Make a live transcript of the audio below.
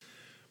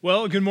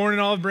Well, good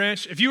morning, Olive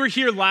Branch. If you were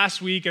here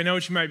last week, I know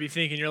what you might be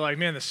thinking. You're like,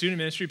 man, the student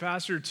ministry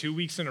pastor 2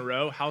 weeks in a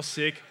row, how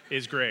sick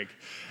is Greg?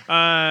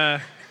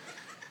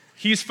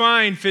 He's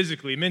fine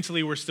physically.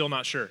 Mentally, we're still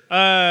not sure.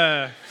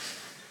 Pray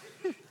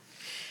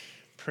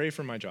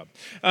for my job.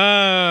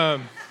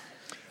 But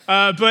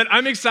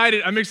I'm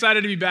excited. I'm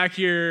excited to be back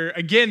here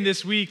again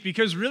this week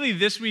because really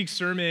this week's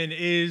sermon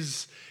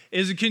is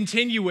a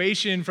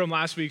continuation from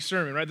last week's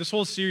sermon, right? This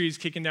whole series,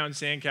 Kicking Down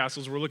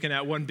Sandcastles, we're looking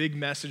at one big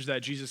message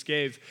that Jesus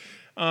gave.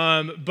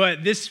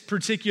 But this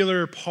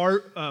particular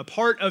part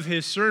of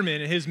his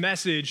sermon and his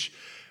message,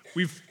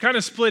 we've kind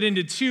of split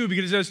into two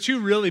because it has two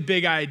really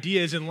big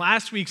ideas. And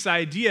last week's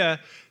idea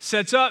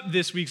sets up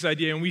this week's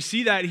idea. And we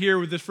see that here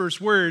with the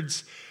first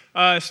words.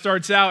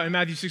 Starts out in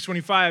Matthew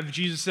 6:25.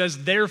 Jesus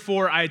says,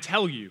 "Therefore I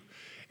tell you."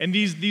 And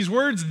these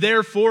words,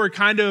 therefore,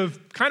 kind of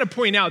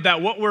point out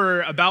that what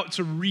we're about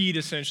to read,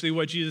 essentially,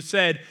 what Jesus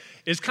said,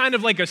 is kind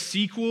of like a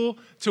sequel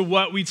to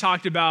what we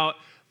talked about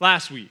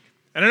last week.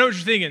 And I know what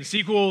you're thinking.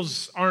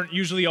 Sequels aren't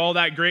usually all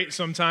that great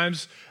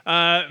sometimes.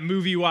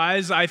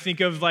 Movie-wise, I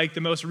think of like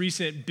the most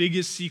recent,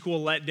 biggest sequel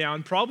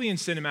letdown, probably in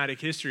cinematic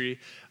history,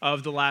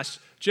 of The Last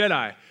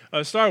Jedi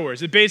of Star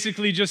Wars. It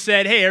basically just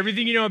said, hey,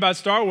 everything you know about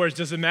Star Wars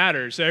doesn't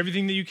matter. So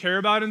everything that you care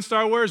about in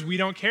Star Wars, we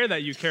don't care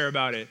that you care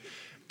about it.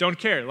 Don't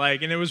care.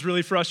 And it was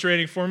really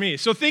frustrating for me.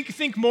 So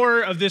think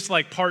more of this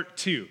like part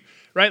two,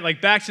 right?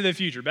 Like Back to the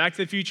Future. Back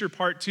to the Future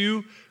part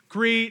two,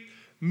 great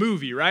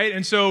movie, right?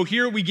 And so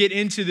here we get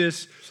into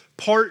this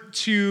part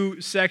two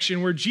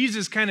section where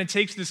Jesus kind of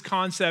takes this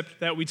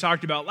concept that we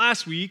talked about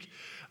last week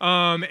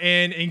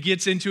and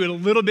gets into it a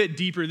little bit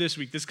deeper this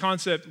week. This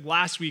concept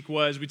last week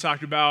was we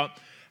talked about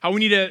how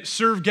we need to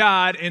serve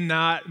God and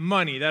not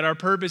money, that our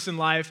purpose in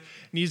life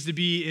needs to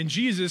be in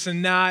Jesus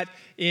and not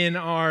in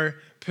our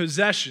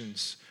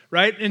possessions,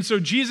 right? And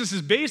so Jesus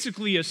is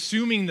basically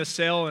assuming the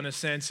sale in a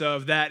sense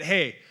of that,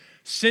 hey,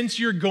 since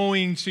you're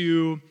going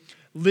to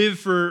live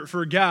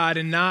for God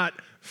and not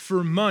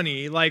for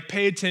money, like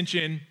pay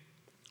attention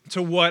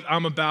to what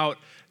I'm about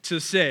to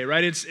say,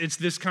 right? It's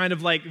this kind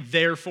of like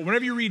therefore.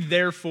 Whenever you read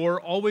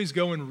therefore, always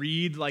go and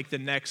read like the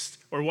next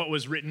or what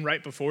was written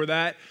right before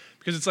that,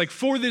 because it's like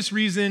for this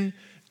reason,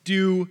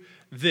 do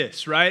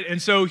this, right? And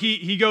so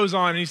he goes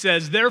on and he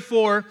says,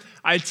 therefore,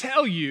 I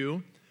tell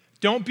you,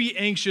 don't be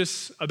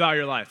anxious about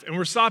your life. And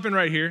we're stopping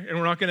right here, and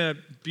we're not going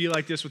to be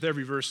like this with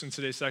every verse in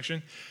today's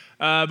section,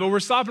 but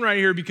we're stopping right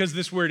here because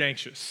this word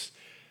anxious.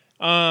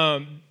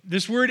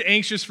 This word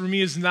anxious for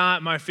me is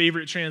not my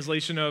favorite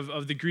translation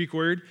of the Greek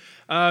word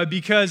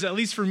because at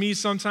least for me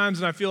sometimes,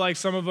 and I feel like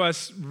some of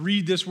us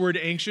read this word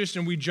anxious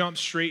and we jump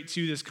straight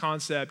to this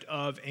concept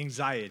of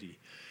anxiety.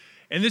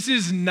 And this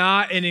is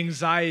not an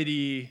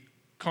anxiety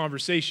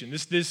conversation.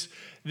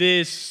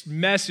 This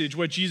message,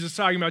 what Jesus is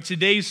talking about,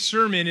 today's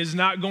sermon is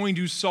not going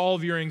to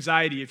solve your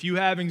anxiety. If you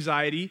have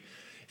anxiety,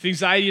 if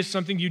anxiety is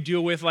something you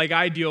deal with like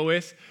I deal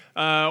with,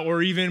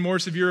 or even more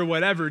severe or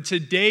whatever,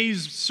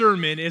 today's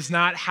sermon is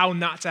not how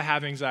not to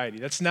have anxiety.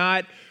 That's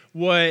not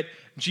what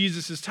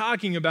Jesus is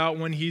talking about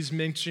when he's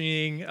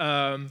mentioning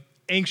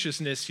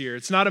anxiousness here.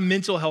 It's not a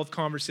mental health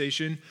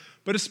conversation,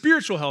 but a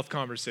spiritual health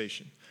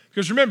conversation.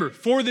 Because remember,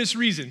 for this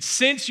reason,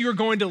 since you're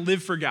going to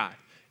live for God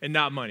and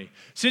not money,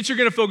 since you're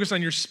going to focus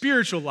on your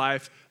spiritual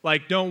life,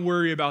 like don't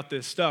worry about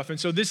this stuff. And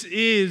so this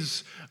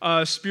is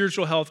a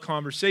spiritual health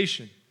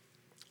conversation.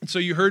 And so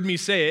you heard me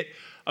say it,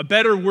 a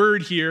better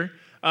word here,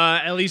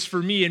 at least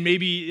for me, and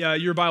maybe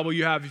your Bible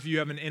you have, if you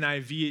have an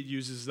NIV, it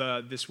uses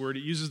this word.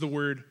 It uses the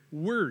word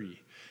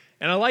worry.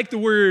 And I like the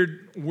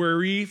word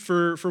worry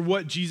for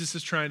what Jesus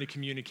is trying to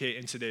communicate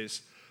in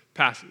today's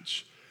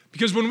passage.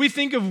 Because when we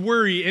think of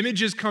worry,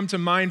 images come to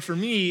mind for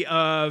me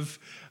of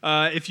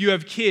if you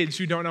have kids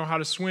who don't know how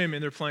to swim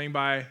and they're playing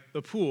by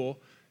the pool,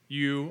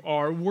 you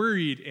are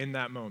worried in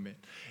that moment.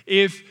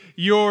 If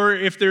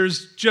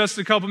there's just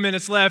a couple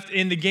minutes left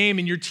in the game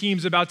and your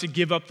team's about to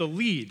give up the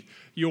lead,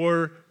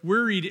 you're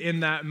worried in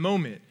that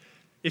moment.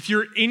 If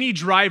you're any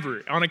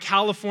driver on a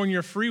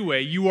California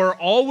freeway, you are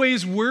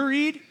always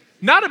worried,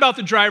 not about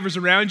the drivers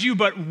around you,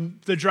 but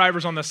the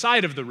drivers on the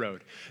side of the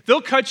road. They'll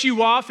cut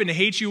you off and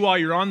hate you while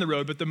you're on the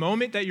road, but the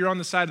moment that you're on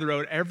the side of the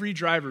road, every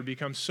driver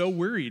becomes so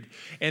worried,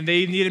 and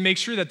they need to make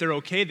sure that they're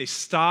okay. They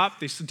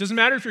stop. It doesn't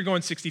matter if you're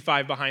going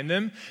 65 behind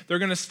them. They're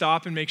going to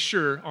stop and make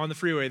sure on the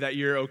freeway that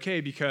you're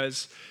okay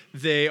because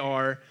they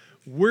are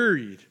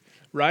worried,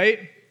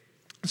 right?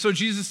 So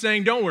Jesus is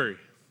saying, don't worry.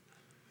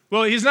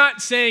 Well, he's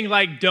not saying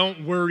like,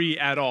 don't worry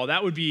at all.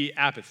 That would be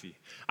apathy.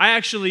 I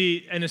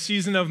actually, in a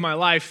season of my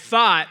life,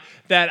 thought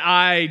that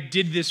I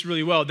did this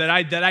really well, that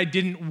I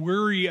didn't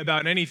worry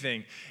about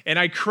anything. And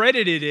I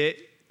credited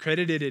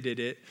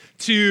it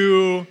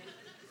to,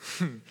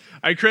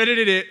 I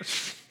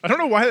don't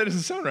know why that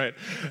doesn't sound right,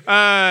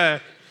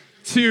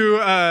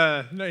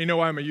 no, you know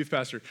why I'm a youth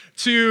pastor,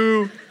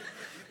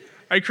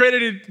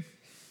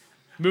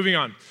 moving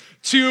on,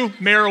 to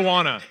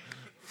marijuana.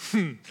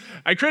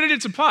 I credit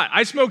it to pot.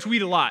 I smoked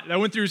weed a lot. I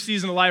went through a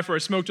season of life where I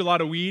smoked a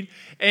lot of weed,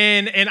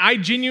 and I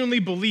genuinely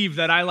believe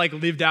that I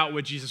lived out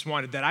what Jesus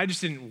wanted, that I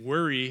just didn't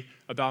worry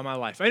about my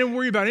life. I didn't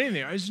worry about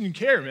anything. I just didn't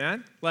care,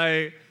 man.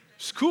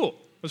 It's cool.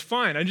 It was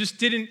fine. I just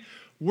didn't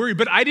worry,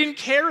 but I didn't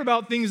care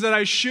about things that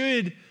I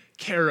should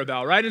care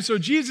about, right? And so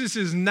Jesus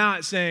is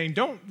not saying,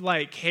 don't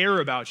care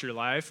about your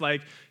life.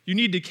 You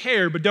need to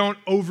care, but don't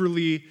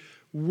overly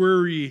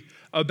worry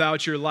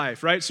about your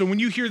life, right? So when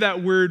you hear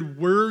that word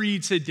worry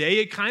today,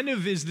 it kind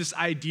of is this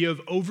idea of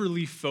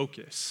overly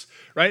focus,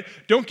 right?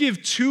 Don't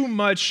give too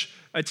much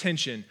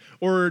attention,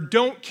 or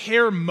don't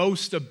care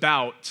most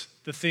about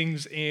the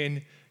things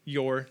in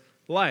your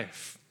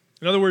life.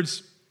 In other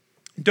words,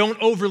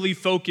 don't overly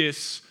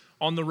focus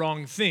on the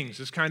wrong things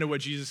is kind of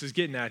what Jesus is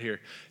getting at here.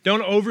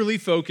 Don't overly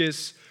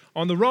focus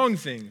on the wrong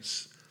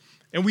things.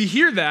 And we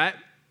hear that,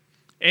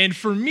 and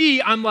for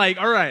me, I'm like,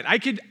 all right, I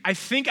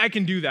think I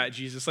can do that,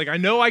 Jesus. I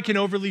know I can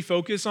overly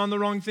focus on the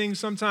wrong things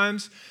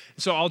sometimes,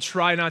 so I'll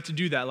try not to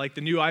do that.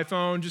 The new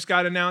iPhone just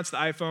got announced, the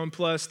iPhone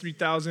Plus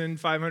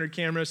 3,500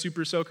 camera,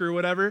 Super Soaker,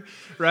 whatever,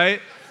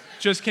 right?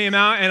 Just came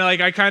out, and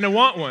I kind of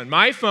want one.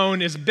 My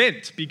phone is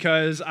bent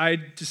because I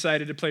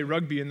decided to play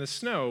rugby in the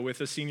snow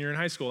with a senior in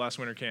high school last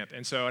winter camp,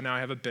 and so now I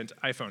have a bent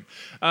iPhone.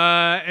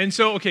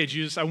 Okay,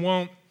 Jesus, I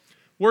won't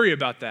worry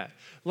about that.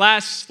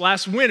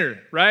 Last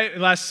winter, right?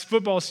 Last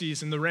football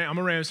season, I'm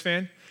a Rams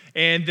fan,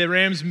 and the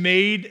Rams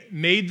made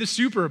the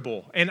Super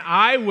Bowl, and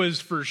I was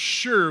for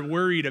sure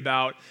worried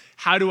about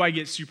how do I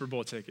get Super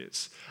Bowl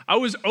tickets. I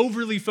was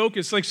overly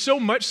focused, so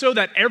much so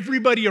that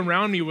everybody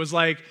around me was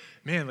like,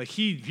 man,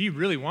 he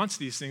really wants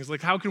these things.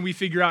 How can we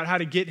figure out how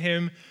to get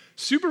him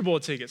Super Bowl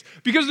tickets?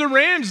 Because the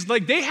Rams,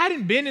 they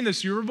hadn't been in the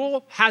Super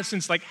Bowl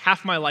since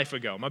half my life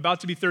ago. I'm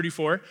about to be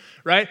 34,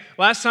 right?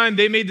 Last time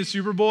they made the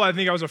Super Bowl, I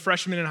think I was a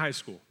freshman in high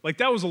school.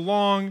 That was a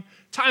long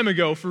time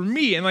ago for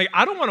me. And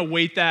I don't want to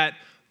wait that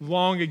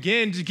long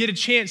again to get a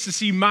chance to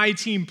see my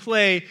team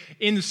play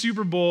in the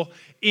Super Bowl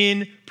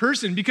in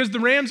person, because the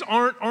Rams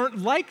aren't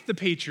like the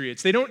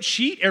Patriots. They don't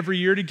cheat every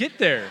year to get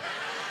there.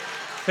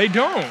 They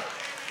don't.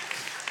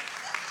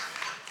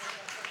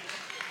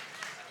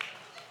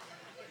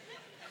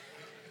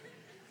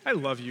 I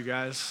love you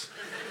guys.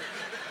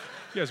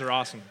 You guys are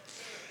awesome.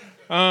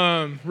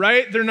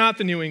 Right? They're not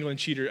the New England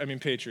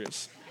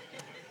Patriots.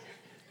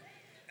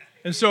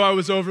 And so I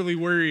was overly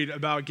worried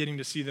about getting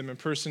to see them in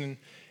person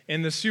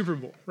in the Super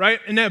Bowl, right?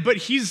 But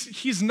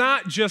he's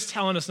not just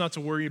telling us not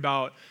to worry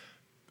about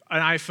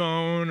an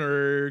iPhone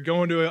or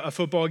going to a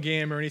football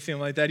game or anything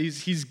like that.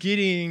 He's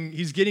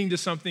getting to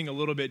something a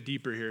little bit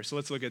deeper here. So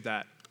let's look at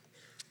that.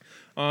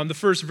 The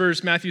first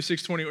verse, Matthew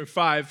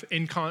 6:25,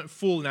 in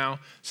full now,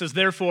 says,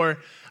 "Therefore,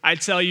 I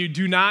tell you,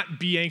 do not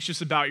be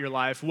anxious about your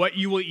life, what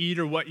you will eat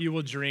or what you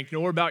will drink,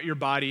 nor about your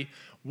body,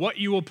 what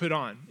you will put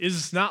on.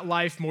 Is not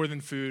life more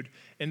than food,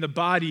 and the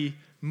body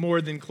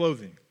more than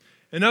clothing?"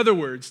 In other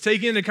words,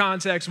 taking into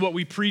context what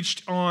we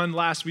preached on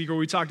last week, or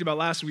we talked about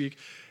last week,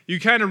 you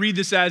kind of read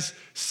this as,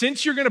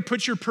 since you're going to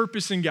put your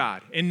purpose in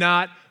God and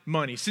not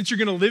money, since you're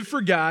going to live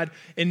for God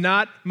and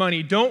not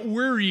money, don't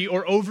worry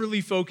or overly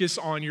focus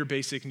on your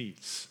basic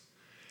needs.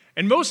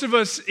 And most of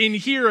us in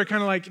here are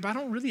kind of like, I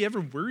don't really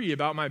ever worry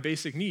about my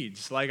basic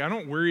needs. I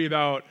don't worry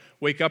about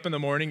wake up in the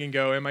morning and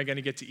go, am I going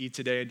to get to eat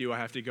today, and do I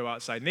have to go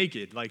outside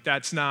naked?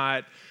 That's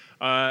not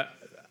a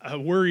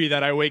worry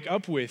that I wake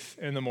up with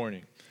in the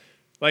morning.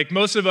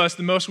 Most of us,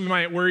 the most we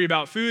might worry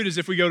about food is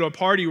if we go to a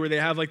party where they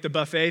have the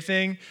buffet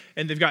thing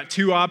and they've got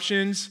two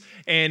options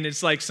and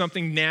it's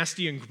something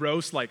nasty and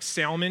gross like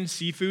salmon,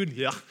 seafood,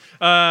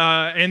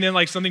 and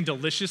then something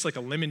delicious like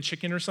a lemon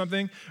chicken or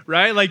something,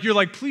 right?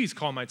 You're please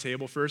call my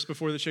table first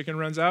before the chicken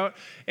runs out,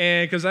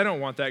 and because I don't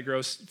want that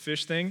gross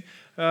fish thing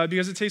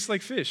because it tastes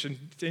like fish. And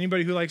to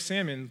anybody who likes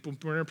salmon, we're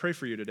going to pray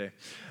for you today,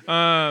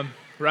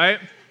 right?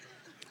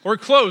 Or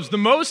clothes.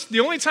 The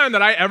only time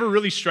that I ever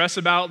really stress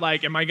about,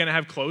 am I going to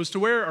have clothes to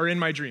wear, are in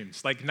my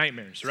dreams,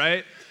 nightmares,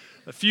 right?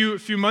 A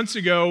few months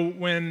ago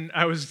when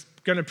I was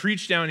going to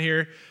preach down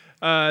here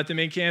at the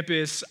main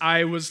campus,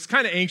 I was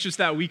kind of anxious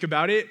that week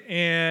about it.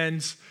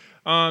 And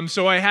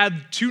so I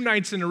had 2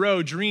 nights in a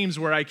row dreams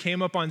where I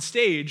came up on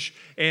stage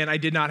and I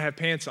did not have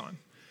pants on.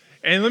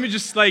 And let me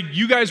just,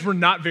 you guys were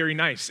not very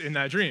nice in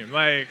that dream.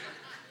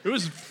 It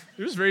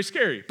was very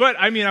scary. But,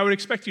 I would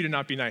expect you to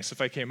not be nice if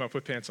I came up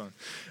with pants on,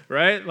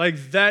 right?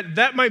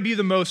 That might be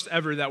the most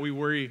ever that we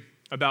worry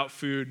about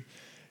food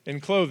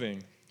and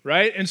clothing,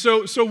 right? And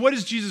so what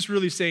is Jesus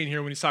really saying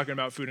here when he's talking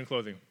about food and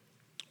clothing?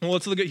 Well,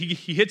 let's look at,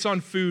 he hits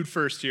on food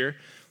first here.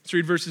 Let's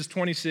read verses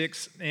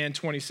 26 and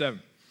 27.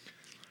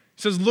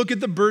 He says, "Look at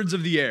the birds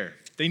of the air.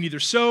 They neither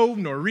sow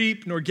nor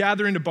reap nor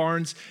gather into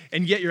barns,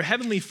 and yet your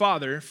heavenly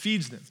Father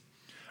feeds them.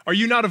 Are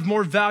you not of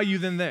more value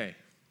than they?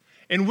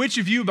 And which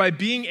of you, by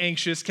being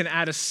anxious, can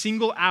add a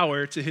single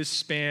hour to his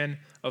span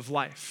of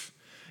life?"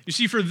 You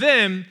see, for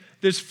them,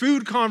 this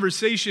food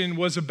conversation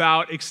was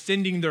about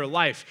extending their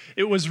life.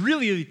 It was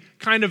really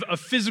kind of a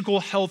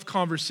physical health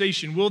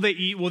conversation. Will they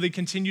eat? Will they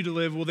continue to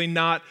live? Will they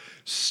not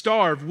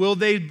starve? Will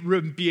they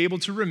be able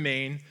to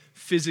remain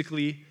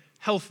physically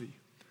healthy?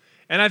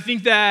 And I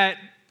think that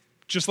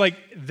just like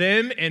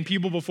them and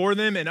people before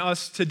them and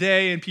us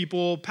today and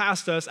people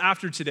past us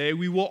after today,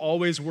 we will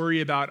always worry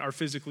about our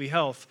physical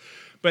health.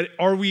 But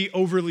are we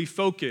overly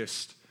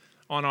focused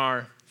on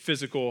our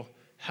physical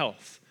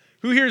health?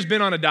 Who here has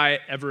been on a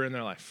diet ever in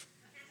their life?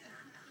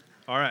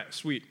 All right,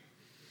 sweet.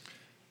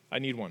 I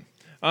need one.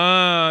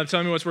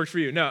 Tell me what's worked for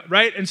you. No,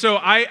 right? And so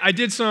I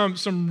did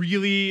some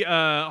really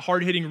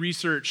hard-hitting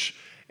research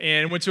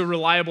and went to a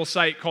reliable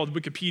site called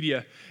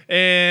Wikipedia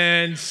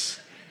and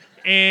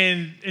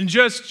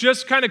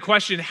just kind of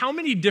questioned how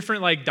many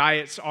different like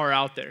diets are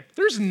out there.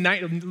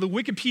 The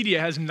Wikipedia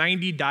has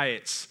 90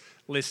 diets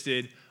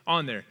listed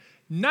on there.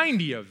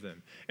 90 of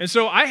them. And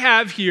so I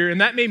have here,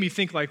 and that made me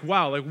think like,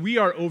 wow, like we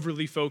are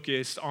overly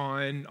focused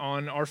on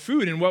our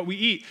food and what we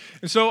eat.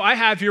 And so I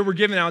have here, we're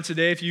giving out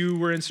today, if you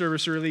were in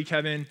service early,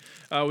 Kevin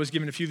was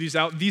giving a few of these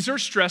out. These are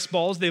stress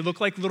balls. They look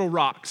like little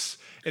rocks.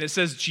 And it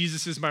says,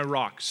 Jesus is my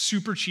rock.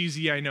 Super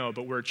cheesy, I know,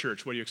 but we're a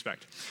church. What do you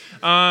expect?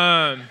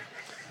 And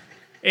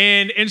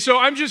so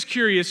I'm just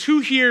curious, who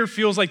here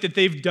feels like that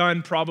they've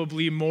done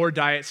probably more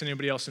diets than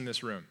anybody else in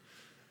this room?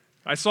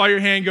 I saw your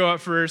hand go up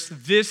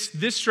first.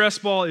 This stress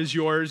ball is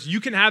yours.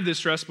 You can have this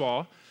stress ball.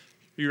 Are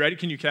you ready?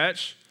 Can you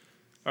catch?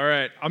 All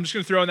right. I'm just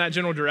going to throw in that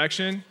general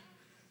direction.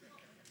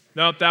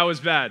 Nope, that was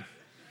bad.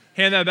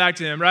 Hand that back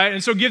to him, right?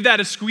 And so give that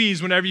a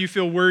squeeze whenever you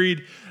feel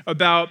worried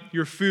about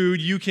your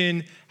food. You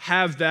can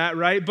have that,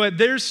 right? But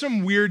there's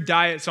some weird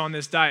diets on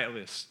this diet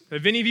list.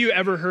 Have any of you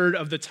ever heard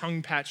of the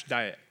tongue patch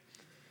diet?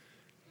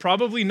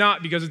 Probably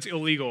not, because it's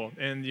illegal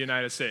in the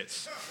United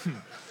States.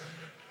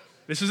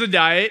 This is a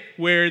diet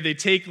where they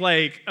take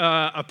like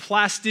a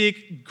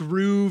plastic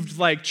grooved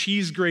like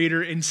cheese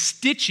grater and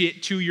stitch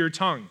it to your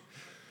tongue.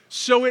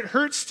 So it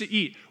hurts to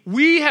eat.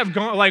 We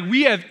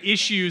have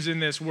issues in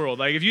this world.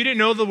 Like if you didn't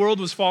know the world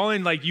was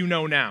falling, like you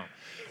know now,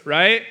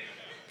 right?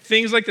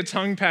 Things like the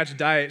tongue patch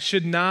diet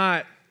should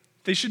not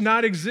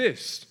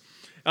exist.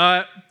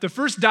 The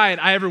first diet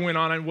I ever went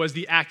on was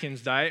the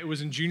Atkins diet. It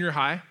was in junior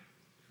high.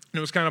 And it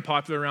was kind of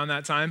popular around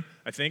that time,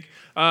 I think,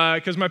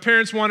 because my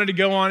parents wanted to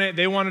go on it.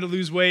 They wanted to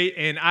lose weight,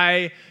 and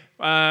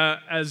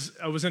as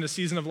I was in a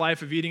season of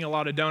life of eating a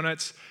lot of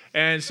donuts,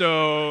 and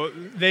so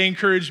they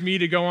encouraged me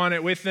to go on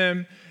it with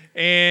them.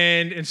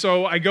 And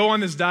so I go on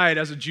this diet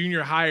as a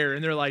junior higher,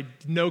 and they're like,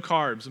 no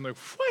carbs. I'm like,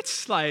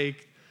 what?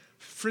 Like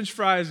French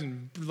fries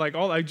and like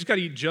I just got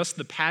to eat just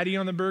the patty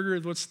on the burger?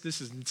 What's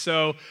this? And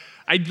so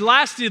I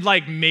lasted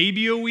like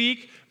maybe a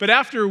week. But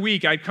after a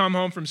week, I'd come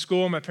home from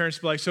school, and my parents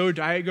would be like, so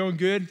diet going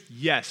good?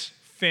 Yes,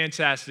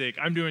 fantastic.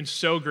 I'm doing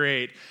so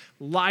great.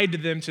 Lied to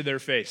them to their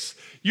face.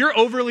 You're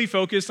overly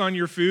focused on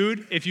your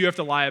food if you have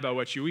to lie about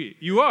what you eat.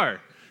 You are.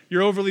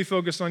 You're overly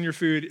focused on your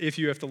food if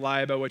you have to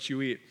lie about what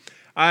you eat.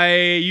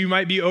 You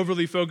might be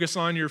overly focused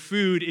on your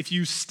food if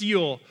you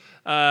steal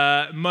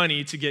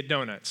money to get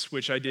donuts,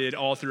 which I did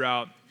all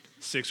throughout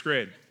 6th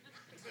grade.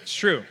 It's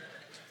true.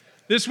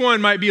 This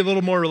one might be a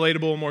little more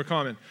relatable and more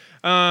common.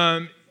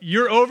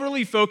 You're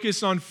overly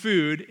focused on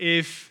food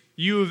if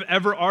you've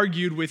ever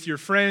argued with your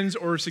friends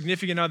or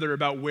significant other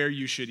about where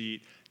you should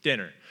eat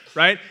dinner,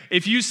 right?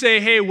 If you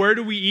say, hey, where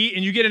do we eat?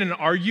 And you get in an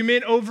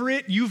argument over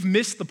it, you've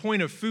missed the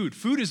point of food.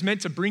 Food is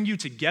meant to bring you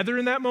together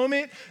in that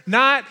moment,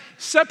 not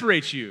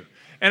separate you.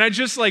 And I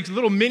just like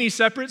little mini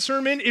separate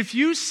sermon. If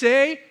you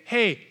say,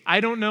 hey,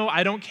 I don't know,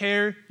 I don't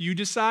care, you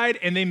decide,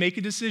 and they make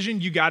a decision,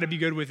 you got to be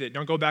good with it.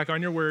 Don't go back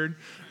on your word,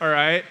 all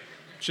right?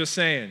 Just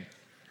saying.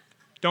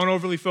 Don't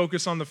overly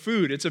focus on the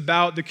food. It's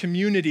about the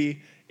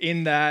community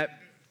in that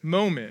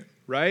moment,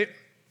 right?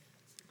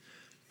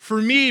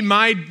 For me,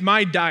 my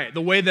diet,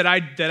 the way that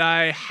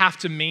I have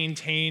to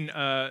maintain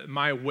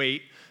my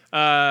weight,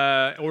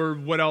 or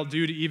what I'll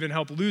do to even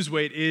help lose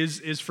weight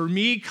is for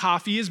me,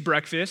 coffee is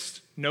breakfast,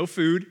 no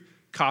food.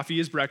 Coffee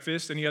is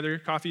breakfast. Any other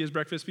coffee is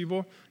breakfast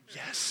people?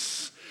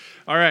 Yes.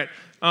 All right.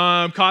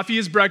 Coffee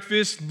is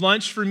breakfast.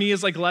 Lunch for me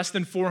is like less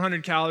than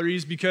 400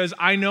 calories because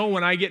I know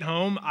when I get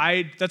home,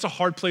 that's a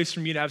hard place for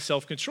me to have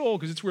self-control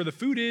because it's where the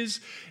food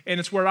is and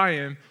it's where I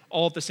am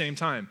all at the same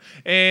time.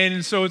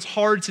 And so it's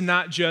hard to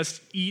not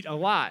just eat a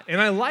lot. And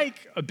I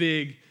like a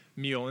big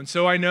meal. And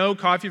so I know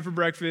coffee for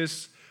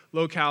breakfast,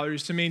 low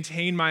calories to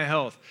maintain my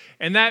health.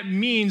 And that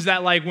means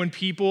that like when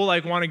people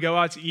like want to go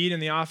out to eat in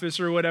the office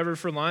or whatever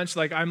for lunch,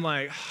 like I'm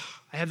like,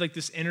 I have like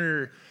this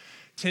inner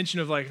tension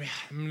of like,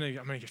 man,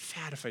 I'm gonna get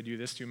fat if I do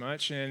this too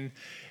much, and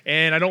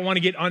I don't want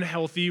to get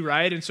unhealthy,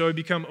 right? And so I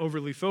become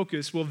overly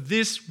focused. Well,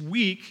 this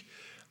week,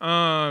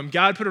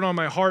 God put it on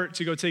my heart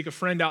to go take a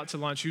friend out to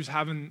lunch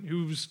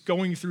who's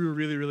going through a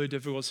really, really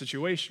difficult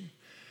situation,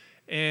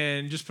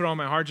 and just put it on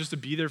my heart just to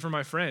be there for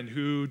my friend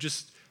who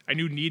I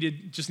knew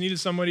needed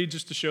somebody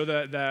just to show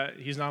that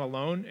he's not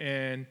alone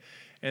and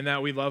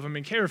that we love him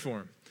and care for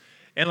him.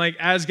 And like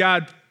as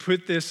God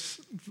put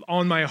this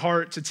on my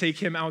heart to take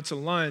him out to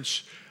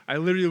lunch, I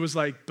literally was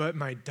like, but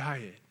my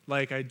diet.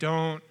 Like I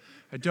don't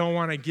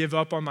want to give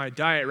up on my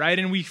diet, right?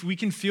 And we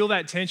can feel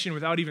that tension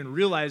without even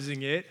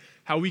realizing it,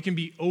 how we can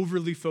be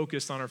overly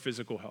focused on our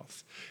physical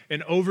health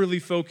and overly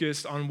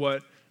focused on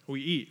what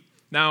we eat.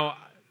 Now,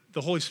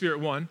 the Holy Spirit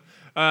won,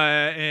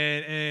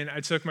 and I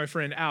took my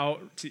friend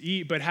out to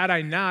eat. But had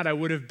I not, I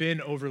would have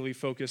been overly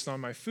focused on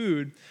my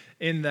food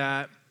in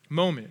that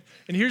moment.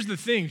 And here's the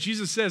thing.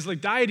 Jesus says,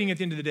 like, dieting at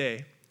the end of the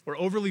day, or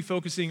overly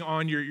focusing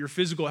on your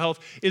physical health,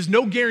 is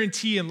no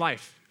guarantee in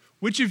life.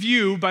 Which of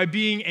you, by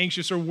being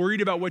anxious or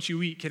worried about what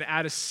you eat, can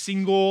add a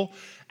single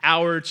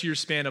hour to your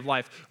span of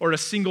life or a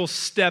single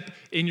step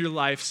in your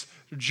life's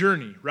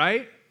journey,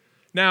 right?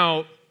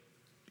 Now,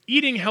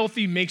 eating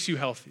healthy makes you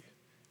healthy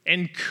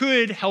and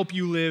could help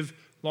you live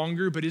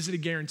longer, but is it a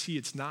guarantee?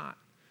 It's not.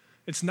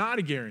 It's not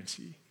a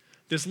guarantee.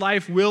 This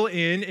life will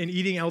end, and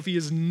eating healthy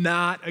is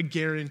not a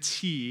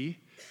guarantee,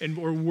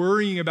 or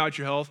worrying about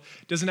your health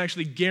doesn't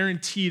actually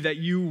guarantee that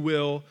you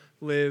will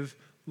live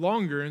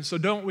longer. And so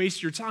don't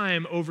waste your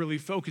time overly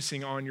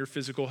focusing on your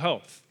physical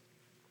health.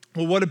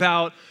 Well, what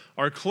about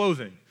our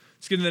clothing?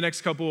 Let's get into the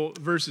next couple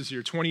verses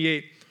here,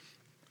 28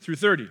 through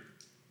 30.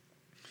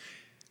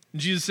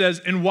 And Jesus says,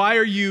 "And why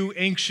are you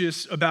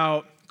anxious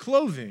about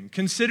clothing?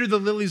 Consider the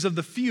lilies of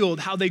the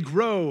field, how they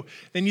grow.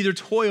 They neither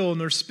toil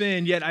nor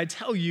spin. Yet I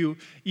tell you,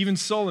 even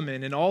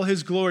Solomon in all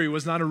his glory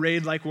was not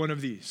arrayed like one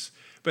of these.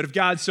 But if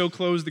God so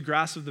clothes the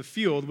grass of the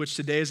field, which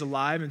today is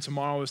alive and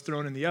tomorrow is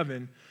thrown in the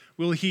oven,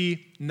 will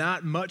he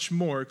not much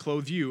more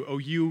clothe you, O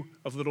you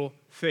of little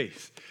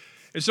faith?"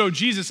 And so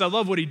Jesus, I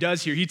love what he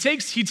does here. He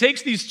takes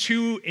these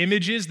two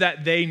images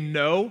that they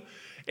know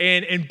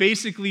and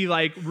basically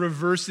like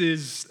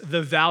reverses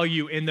the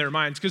value in their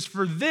minds. Because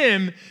for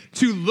them,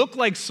 to look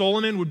like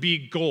Solomon would be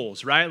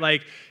goals, right?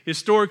 Like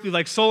historically,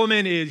 like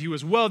Solomon he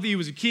was wealthy, he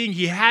was a king,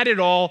 he had it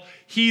all.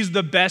 He's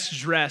the best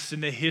dressed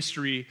in the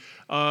history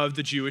of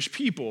the Jewish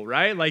people,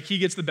 right? Like he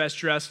gets the best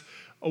dressed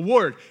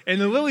award.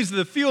 And the lilies of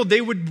the field,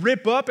 they would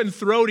rip up and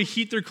throw to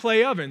heat their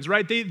clay ovens,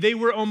 right? They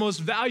were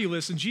almost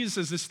valueless. And Jesus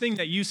says, this thing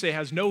that you say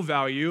has no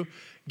value,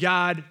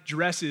 God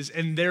dresses,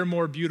 and they're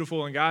more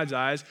beautiful in God's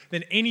eyes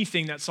than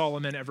anything that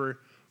Solomon ever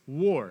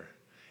wore.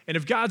 And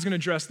if God's going to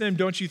dress them,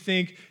 don't you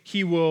think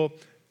he will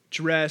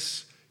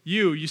dress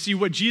you? You see,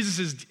 what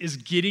Jesus is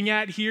getting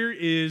at here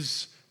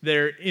is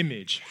their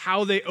image,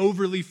 how they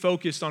overly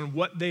focused on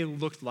what they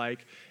looked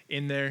like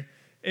in their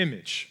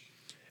image.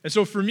 And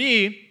so for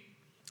me,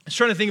 I was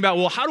trying to think about,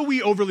 well, how do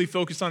we overly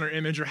focus on our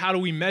image, or how do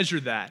we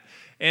measure that?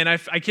 And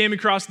I came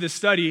across this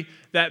study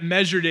that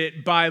measured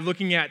it by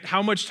looking at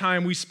how much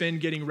time we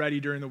spend getting ready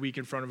during the week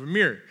in front of a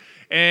mirror.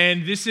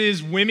 And this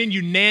is women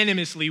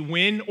unanimously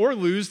win or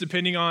lose,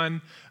 depending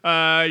on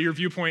your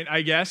viewpoint,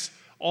 I guess,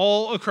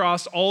 all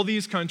across all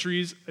these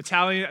countries.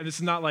 Italian, this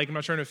is not like, I'm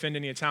not trying to offend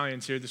any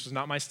Italians here. This was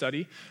not my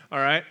study, all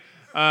right?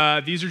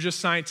 These are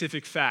just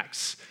scientific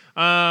facts.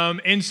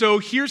 And so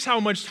here's how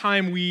much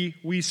time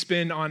we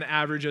spend on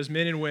average as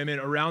men and women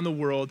around the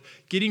world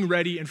getting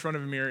ready in front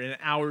of a mirror in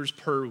hours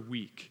per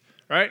week,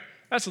 right?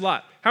 That's a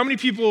lot. How many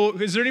people,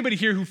 is there anybody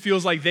here who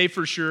feels like they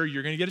for sure,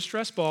 you're going to get a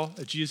stress ball,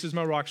 a Jesus is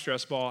my rock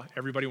stress ball,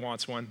 everybody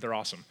wants one, they're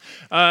awesome.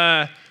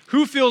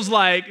 Who feels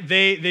like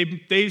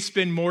they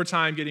spend more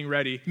time getting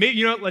ready? Maybe,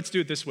 you know what, let's do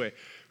it this way.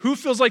 Who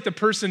feels like the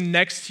person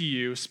next to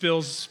you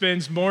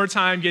spends more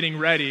time getting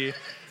ready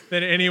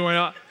than anyone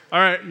else? All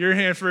right, your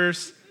hand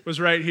first was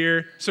right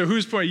here. So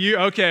who's pointing? You?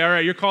 Okay, all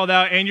right, you're called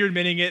out and you're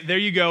admitting it. There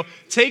you go.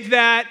 Take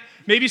that.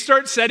 Maybe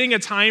start setting a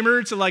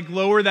timer to like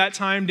lower that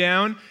time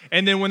down.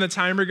 And then when the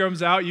timer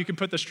comes out, you can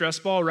put the stress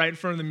ball right in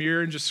front of the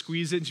mirror and just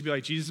squeeze it and just be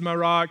like, Jesus is my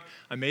rock.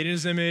 I'm made in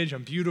his image.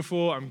 I'm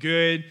beautiful. I'm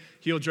good.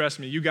 He'll dress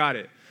me. You got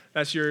it.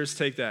 That's yours.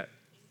 Take that.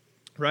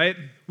 Right?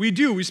 We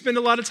do. We spend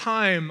a lot of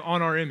time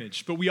on our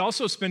image, but we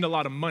also spend a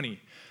lot of money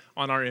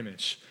on our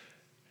image.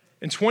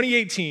 In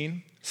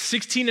 2018,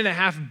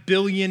 $16.5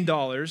 billion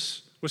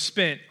was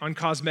spent on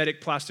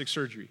cosmetic plastic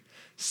surgery.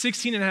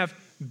 $16.5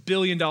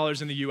 billion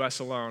in the US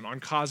alone on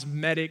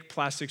cosmetic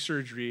plastic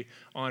surgery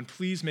on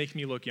please make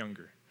me look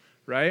younger,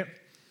 right?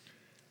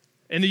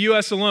 In the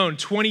US alone,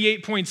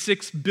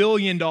 $28.6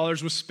 billion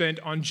was spent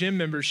on gym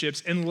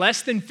memberships, and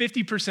less than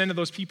 50% of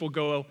those people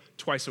go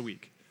twice a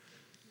week.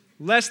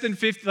 Less than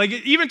 50, like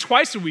even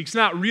twice a week's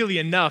not really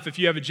enough if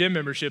you have a gym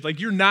membership. Like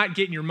you're not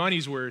getting your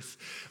money's worth.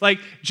 Like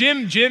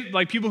gym,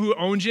 like people who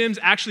own gyms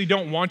actually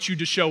don't want you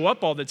to show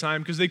up all the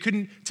time because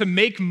to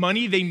make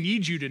money, they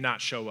need you to not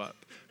show up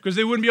because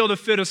they wouldn't be able to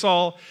fit us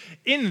all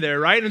in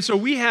there, right? And so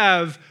we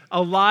have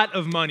a lot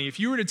of money. If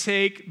you were to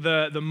take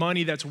the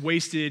money that's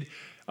wasted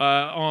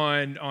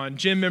on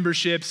gym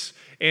memberships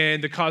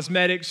and the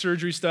cosmetic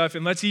surgery stuff,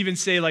 and let's even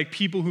say like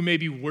people who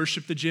maybe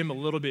worship the gym a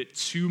little bit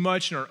too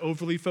much and are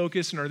overly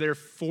focused and are there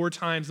 4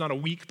 times, not a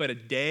week, but a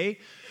day,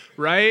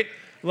 right?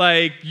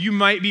 Like you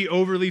might be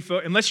overly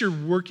focused, unless you're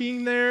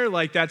working there,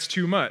 like that's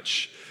too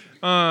much.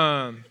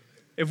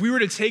 If we were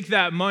to take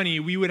that money,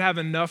 we would have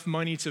enough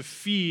money to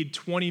feed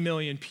 20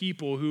 million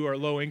people who are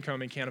low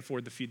income and can't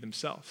afford to feed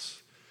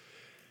themselves.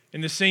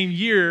 In the same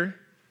year,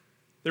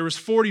 there was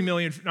 40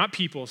 million,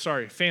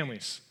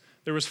 families.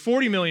 There was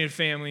 40 million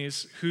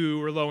families who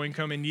were low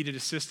income and needed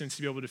assistance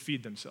to be able to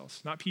feed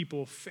themselves. Not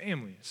people,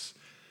 families.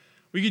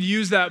 We could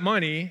use that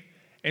money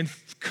and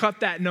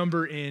cut that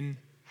number in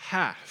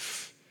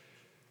half,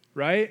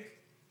 right?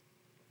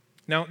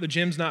 Now, the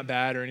gym's not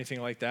bad or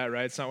anything like that,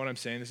 right? It's not what I'm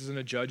saying. This isn't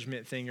a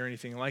judgment thing or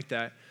anything like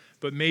that.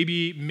 But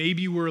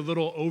maybe we're a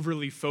little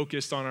overly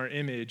focused on our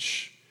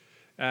image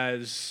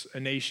as a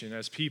nation,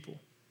 as people,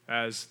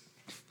 as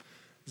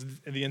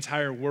the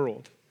entire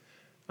world.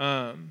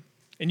 And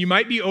you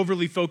might be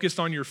overly focused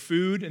on your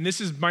food, and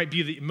might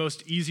be the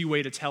most easy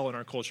way to tell in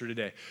our culture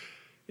today,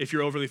 if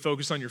you're overly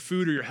focused on your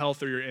food or your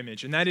health or your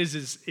image. And that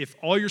is if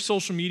all your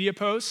social media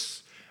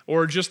posts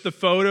or just the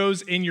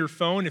photos in your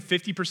phone, if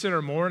 50%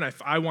 or more, and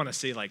I want to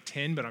say like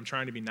 10, but I'm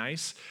trying to be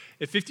nice,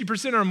 if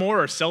 50% or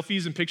more are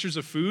selfies and pictures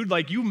of food,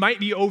 like you might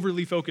be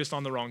overly focused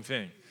on the wrong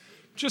thing.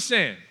 Just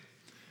saying,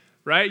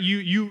 right?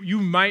 You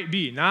might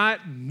be, not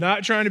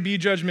trying to be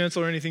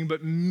judgmental or anything,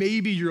 but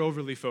maybe you're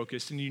overly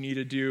focused and you need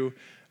to do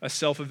a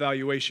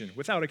self-evaluation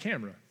without a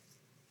camera.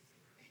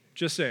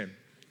 Just saying,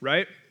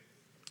 right?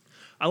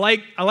 I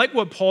like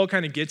what Paul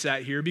kind of gets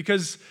at here,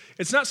 because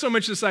it's not so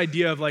much this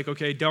idea of like,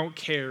 okay, don't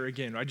care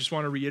again. I just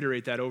want to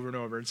reiterate that over and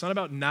over. It's not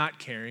about not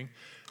caring,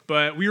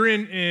 but we were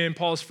in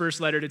Paul's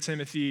first letter to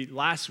Timothy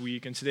last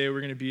week, and today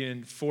we're going to be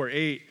in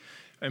 4:8.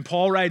 And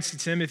Paul writes to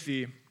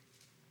Timothy,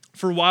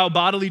 "For while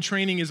bodily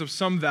training is of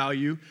some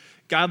value,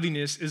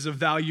 godliness is of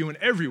value in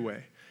every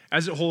way,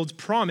 as it holds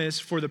promise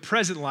for the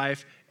present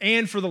life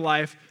and for the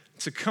life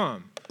to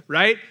come."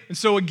 Right? And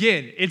so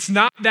again, it's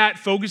not that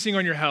focusing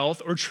on your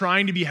health or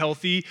trying to be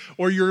healthy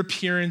or your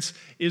appearance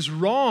is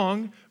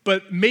wrong,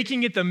 but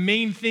making it the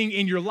main thing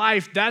in your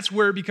life, that's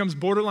where it becomes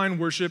borderline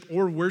worship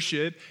or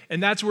worship,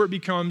 and that's where it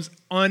becomes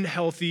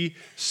unhealthy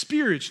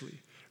spiritually,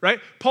 right?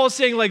 Paul's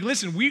saying, like,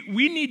 listen,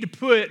 we need to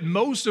put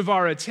most of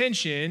our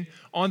attention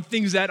on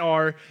things that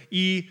are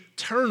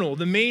eternal.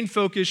 The main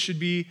focus should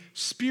be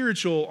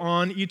spiritual,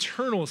 on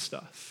eternal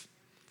stuff,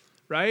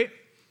 right?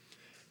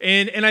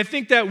 And I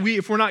think that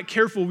if we're not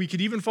careful, we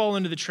could even fall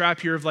into the trap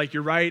here of like,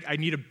 you're right, I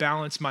need to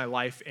balance my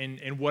life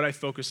and what I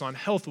focus on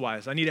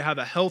health-wise. I need to have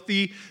a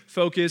healthy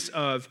focus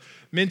of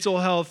mental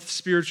health,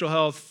 spiritual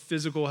health,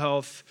 physical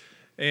health,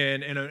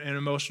 and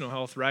emotional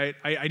health, right?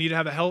 I need to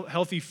have a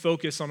healthy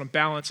focus on a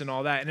balance and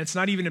all that. And it's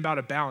not even about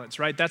a balance,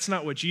 right? That's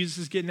not what Jesus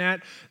is getting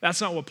at.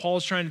 That's not what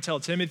Paul's trying to tell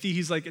Timothy.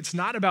 He's like, it's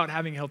not about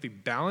having a healthy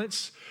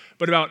balance,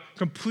 but about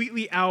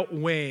completely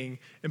outweighing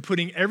and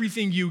putting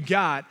everything you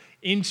got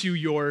into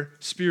your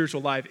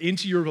spiritual life,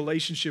 into your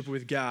relationship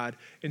with God,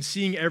 and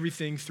seeing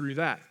everything through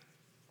that.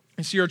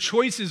 And so your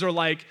choices are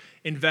like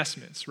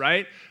investments,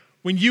 right?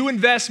 When you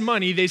invest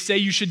money, they say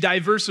you should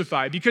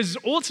diversify, because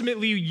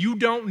ultimately you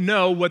don't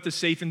know what the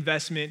safe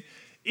investment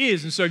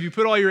is. And so if you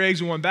put all your eggs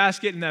in one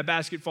basket and that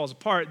basket falls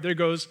apart, there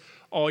goes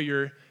all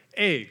your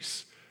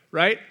eggs,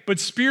 right? But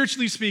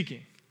spiritually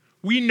speaking,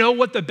 we know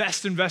what the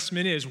best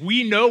investment is.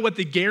 We know what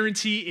the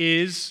guarantee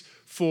is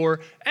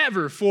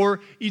forever,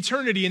 for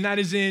eternity, and that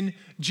is in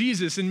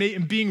Jesus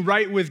and being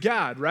right with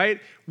God, right?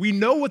 We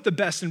know what the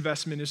best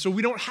investment is, so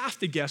we don't have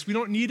to guess. We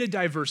don't need to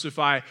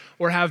diversify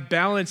or have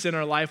balance in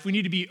our life. We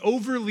need to be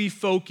overly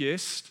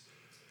focused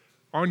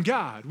on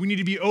God. We need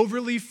to be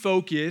overly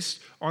focused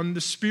on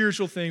the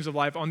spiritual things of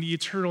life, on the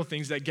eternal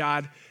things that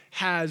God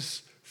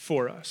has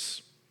for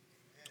us.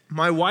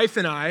 My wife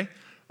and I,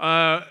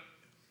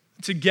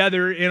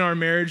 together in our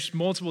marriage,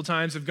 multiple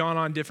times have gone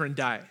on different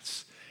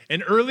diets.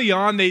 And early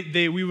on,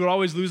 we would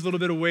always lose a little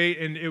bit of weight,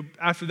 and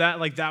after that,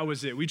 like that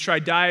was it. We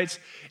tried diets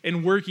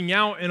and working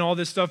out and all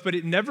this stuff, but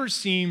it never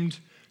seemed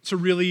to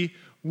really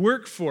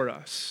work for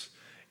us.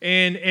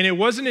 And it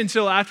wasn't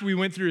until after we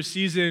went through a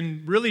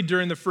season, really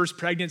during the first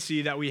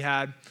pregnancy that we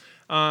had,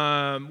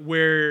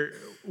 where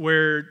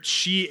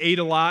she ate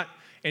a lot,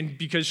 and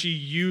because she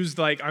used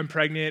like, I'm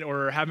pregnant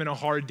or having a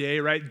hard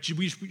day, right?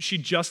 She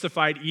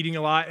justified eating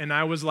a lot, and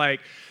I was like,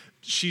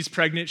 she's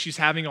pregnant, she's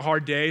having a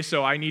hard day,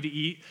 so I need to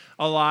eat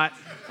a lot.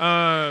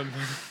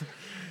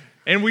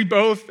 And we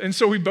both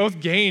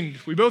gained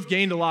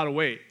a lot of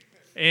weight.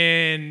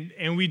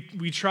 And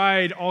we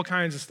tried all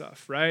kinds of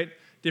stuff, right?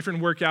 Different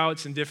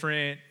workouts and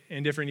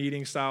different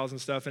eating styles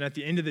and stuff. And at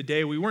the end of the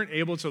day, we weren't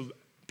able to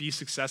be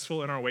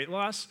successful in our weight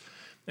loss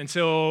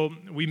until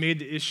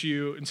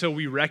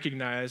we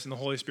recognized, and the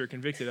Holy Spirit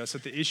convicted us,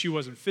 that the issue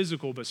wasn't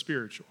physical but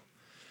spiritual,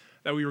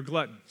 that we were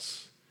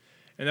gluttons.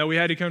 And that we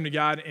had to come to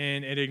God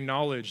and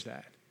acknowledge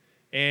that.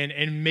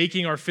 And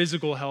making our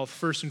physical health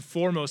first and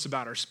foremost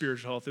about our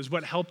spiritual health is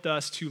what helped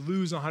us to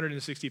lose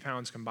 160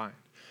 pounds combined,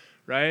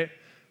 right?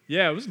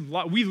 Yeah, it was a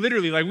lot. We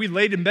literally, we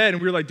laid in bed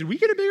and we were like, did we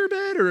get a bigger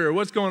bed or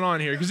what's going on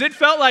here? Because it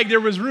felt like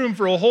there was room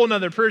for a whole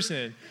nother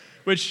person,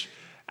 which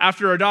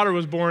after our daughter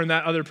was born,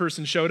 that other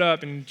person showed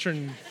up and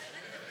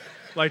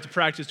liked to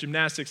practice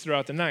gymnastics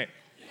throughout the night.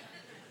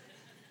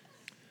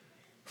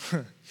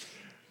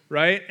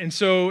 Right? And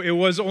so it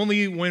was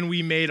only when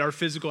we made our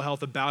physical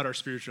health about our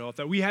spiritual health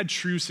that we had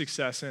true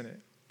success in it.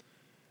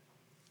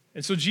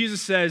 And so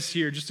Jesus says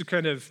here, just to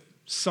kind of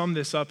sum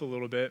this up a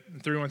little bit, in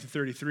 31 to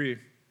 33,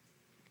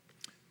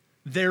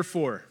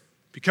 therefore,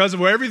 because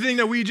of everything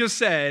that we just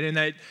said and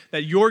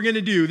that you're going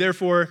to do,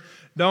 therefore,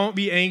 Don't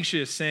be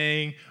anxious,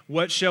 saying,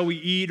 what shall we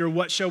eat, or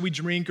what shall we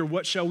drink, or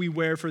what shall we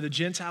wear? For the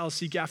Gentiles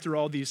seek after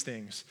all these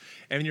things.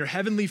 And your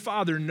heavenly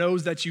Father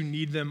knows that you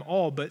need them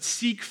all. But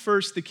seek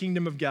first the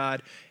kingdom of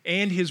God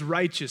and his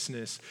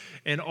righteousness,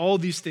 and all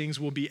these things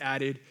will be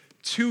added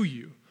to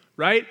you.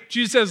 Right?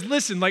 Jesus says,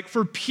 listen, like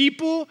for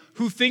people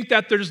who think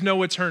that there's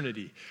no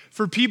eternity,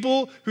 for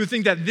people who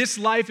think that this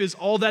life is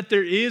all that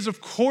there is,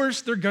 of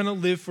course they're going to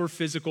live for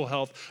physical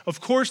health.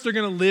 Of course they're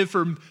going to live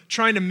for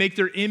trying to make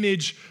their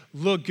image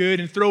look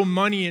good and throw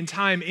money and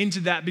time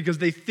into that because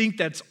they think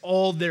that's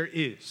all there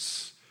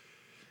is.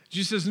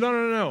 Jesus says,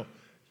 no.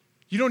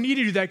 You don't need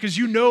to do that because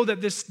you know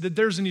that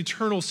there's an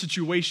eternal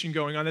situation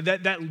going on,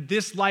 that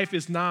this life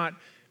is not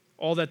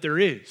all that there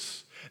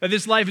is. That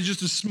this life is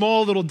just a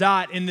small little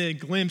dot in the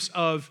glimpse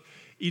of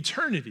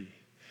eternity.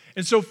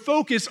 And so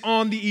focus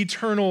on the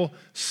eternal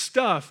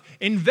stuff.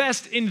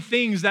 Invest in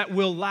things that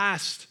will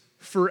last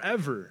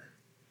forever.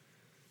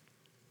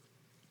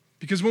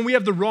 Because when we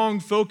have the wrong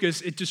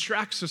focus, it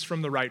distracts us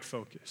from the right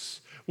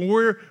focus.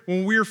 When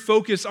we're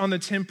focused on the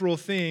temporal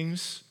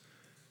things,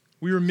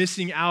 we are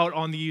missing out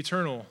on the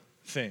eternal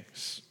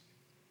things.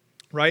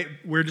 Right?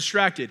 We're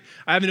distracted.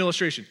 I have an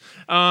illustration.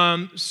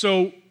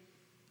 So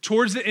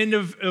towards the end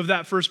of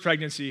that first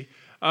pregnancy,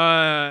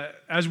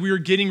 as we were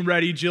getting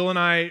ready, Jill,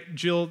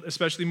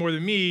 especially more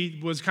than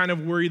me, was kind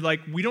of worried, like,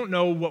 we don't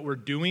know what we're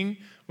doing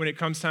when it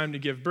comes time to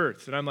give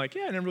birth. And I'm like,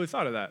 yeah, I never really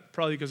thought of that,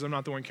 probably because I'm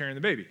not the one carrying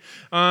the baby.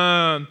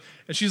 And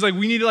she's like,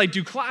 we need to like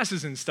do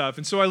classes and stuff.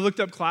 And so I looked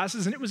up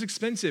classes, and it was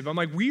expensive. I'm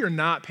like, we are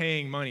not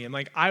paying money. I'm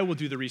like, I will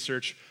do the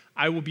research.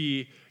 I will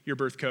be your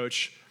birth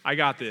coach. I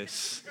got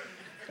this.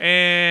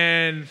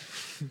 And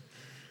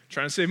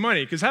trying to save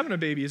money because having a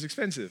baby is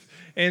expensive.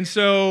 And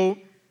so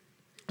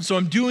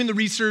I'm doing the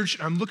research,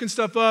 I'm looking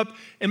stuff up,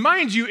 and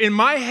mind you, in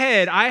my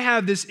head, I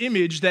have this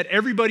image that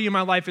everybody in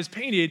my life has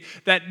painted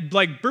that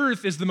like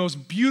birth is the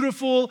most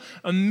beautiful,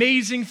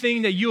 amazing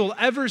thing that you'll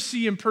ever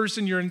see in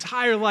person your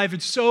entire life.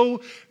 It's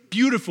so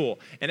beautiful.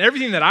 And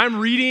everything that I'm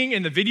reading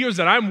and the videos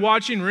that I'm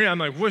watching, I'm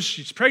like, what,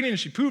 she's pregnant and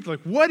she pooped?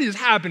 Like, what is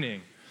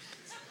happening?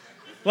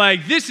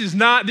 Like, this is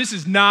not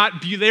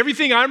beauty.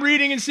 Everything I'm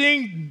reading and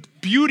seeing,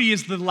 beauty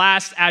is the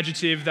last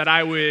adjective that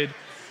I would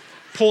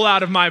pull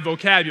out of my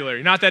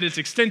vocabulary. Not that it's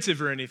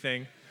extensive or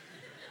anything.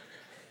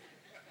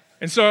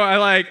 And so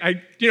I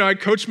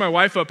coached my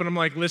wife up, and I'm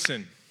like,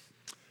 listen,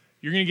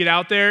 you're going to get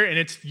out there,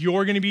 and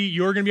you're going to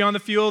be on the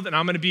field, and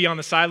I'm going to be on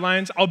the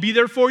sidelines. I'll be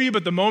there for you,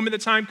 but the moment the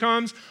time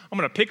comes, I'm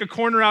going to pick a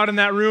corner out in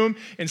that room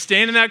and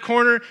stand in that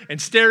corner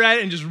and stare at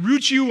it and just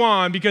root you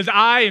on because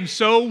I am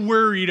so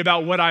worried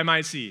about what I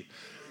might see.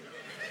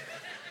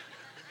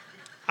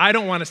 I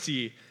didn't want to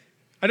see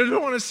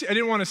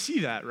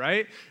that,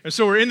 right? And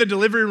so we're in the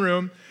delivery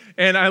room,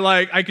 and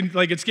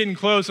it's getting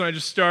close, and I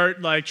just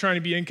start like trying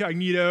to be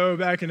incognito,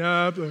 backing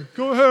up. Like,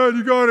 go ahead,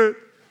 you got it.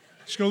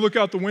 Just gonna look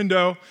out the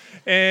window,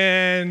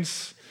 and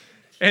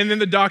then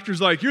the doctor's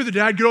like, "You're the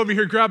dad. Get over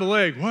here, grab a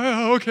leg."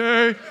 Well,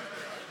 okay.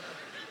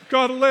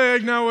 Got a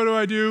leg. Now what do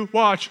I do?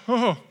 Watch.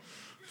 Oh,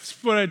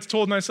 that's what I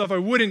told myself I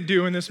wouldn't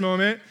do in this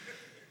moment.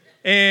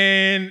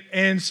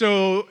 And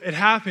so it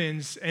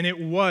happens, and it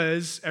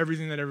was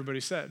everything that everybody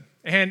said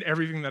and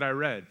everything that I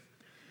read.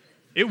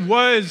 It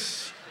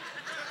was,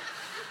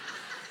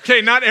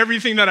 okay, not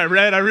everything that I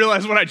read. I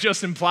realized what I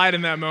just implied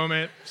in that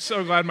moment.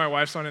 So glad my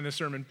wife's not in this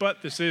sermon,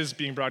 but this is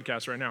being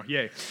broadcast right now.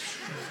 Yay.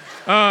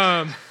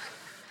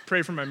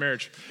 Pray for my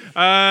marriage.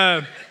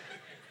 Sorry.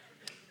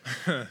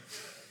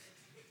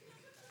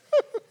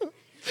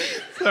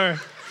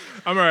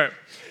 I'm all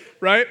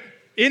right?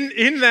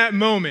 In that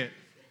moment,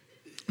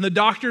 the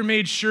doctor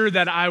made sure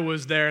that I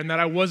was there and that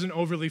I wasn't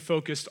overly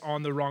focused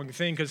on the wrong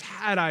thing, because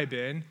had I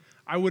been,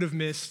 I would have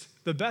missed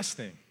the best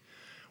thing.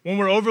 When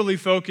we're overly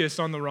focused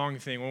on the wrong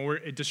thing,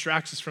 it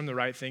distracts us from the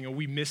right thing, and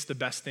we miss the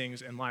best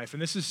things in life.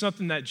 And this is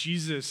something that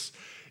Jesus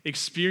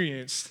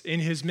experienced in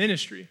his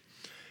ministry.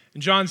 In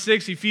John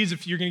 6, he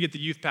feeds, you're going to get the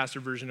youth pastor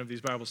version of these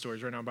Bible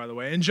stories right now, by the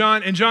way. In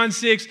John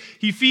 6,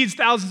 he feeds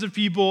thousands of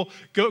people,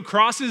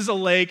 crosses a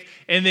lake,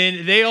 and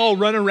then they all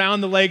run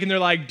around the lake, and they're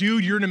like,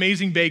 dude, you're an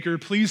amazing baker.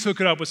 Please hook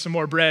it up with some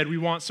more bread. We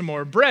want some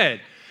more bread.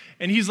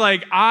 And he's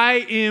like,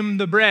 I am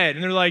the bread.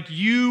 And they're like,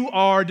 you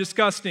are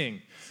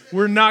disgusting.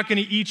 We're not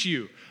going to eat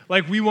you.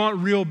 Like, we want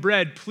real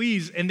bread,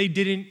 please. And they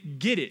didn't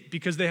get it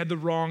because they had the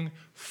wrong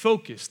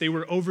focus. They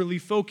were overly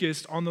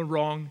focused on the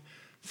wrong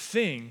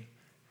thing.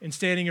 And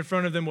standing in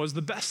front of them was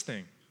the best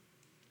thing.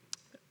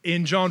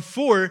 In John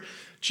 4,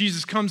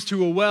 Jesus comes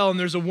to a well, and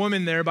there's a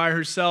woman there by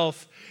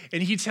herself,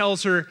 and he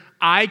tells her,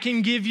 I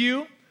can give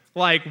you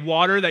like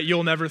water that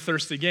you'll never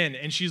thirst again.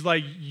 And she's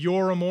like,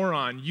 you're a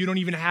moron. You don't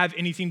even have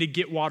anything to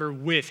get water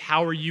with.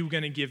 How are you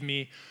going to give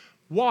me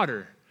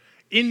water?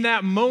 In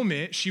that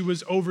moment, she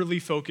was overly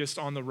focused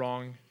on the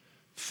wrong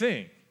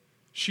thing.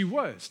 She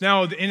was.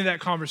 Now, at the end of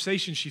that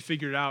conversation, she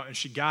figured it out, and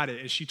she got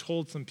it, and she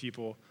told some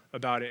people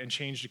about it and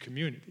changed the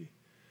community.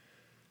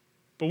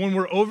 But when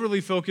we're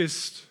overly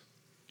focused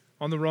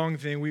on the wrong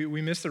thing,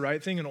 we miss the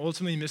right thing and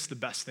ultimately miss the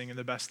best thing, and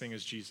the best thing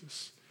is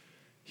Jesus.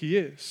 He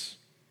is.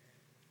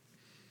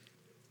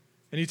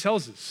 And he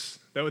tells us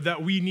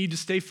that we need to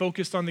stay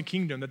focused on the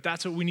kingdom,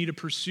 that's what we need to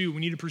pursue. We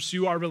need to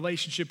pursue our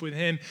relationship with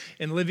him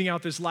and living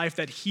out this life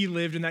that he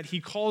lived and that he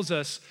calls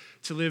us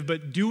to live.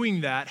 But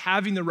doing that,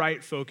 having the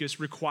right focus,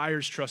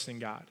 requires trusting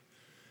God.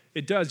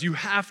 It does. You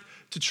have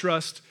to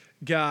trust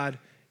God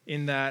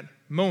in that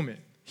moment.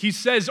 He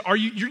says,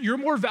 you're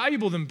more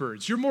valuable than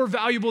birds. You're more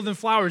valuable than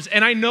flowers.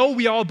 And I know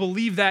we all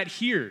believe that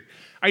here.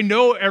 I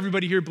know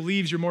everybody here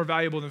believes you're more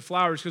valuable than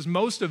flowers because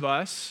most of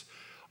us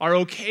are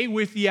okay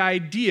with the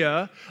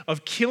idea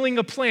of killing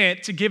a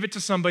plant to give it to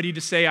somebody to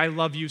say, I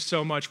love you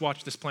so much,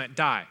 watch this plant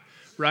die,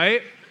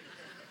 right?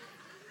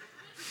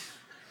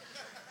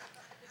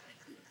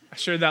 I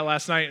shared that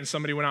last night and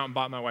somebody went out and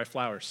bought my wife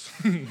flowers.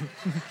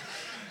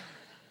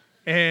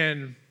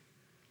 and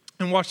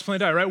watched the plant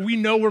die, right? We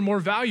know we're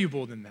more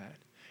valuable than that.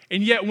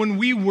 And yet when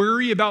we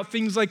worry about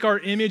things like our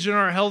image and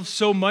our health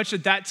so much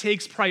that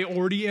takes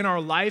priority in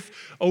our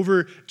life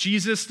over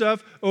Jesus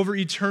stuff, over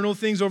eternal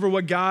things, over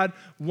what God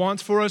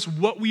wants for us,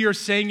 what we are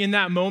saying in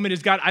that moment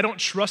is, God, I don't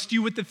trust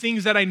you with the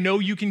things that I know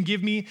you can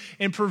give me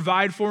and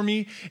provide for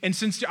me. And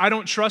since I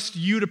don't trust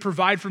you to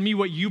provide for me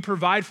what you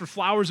provide for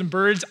flowers and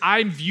birds,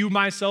 I view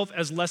myself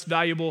as less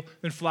valuable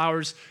than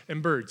flowers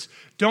and birds.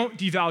 Don't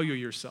devalue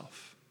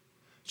yourself.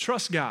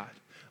 Trust God.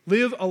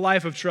 Live a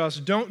life of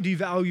trust. Don't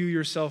devalue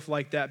yourself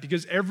like that,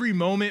 because every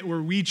moment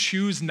where we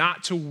choose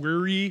not to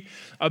worry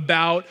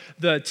about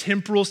the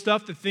temporal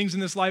stuff, the things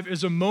in this life,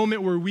 is a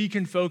moment where we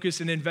can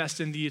focus and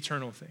invest in the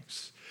eternal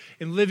things,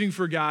 in living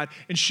for God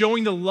and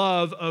showing the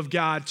love of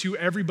God to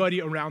everybody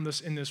around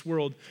us in this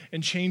world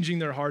and changing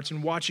their hearts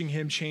and watching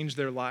him change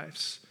their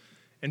lives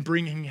and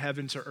bringing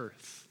heaven to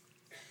earth.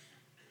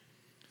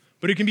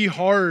 But it can be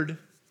hard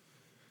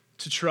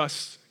to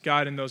trust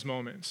God in those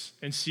moments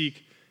and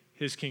seek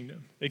his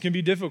kingdom. It can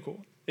be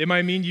difficult. It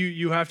might mean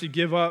you have to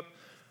give up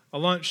a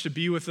lunch to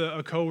be with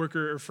a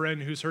coworker or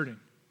friend who's hurting.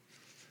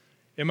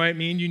 It might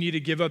mean you need to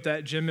give up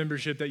that gym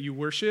membership that you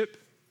worship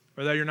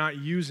or that you're not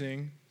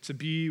using to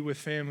be with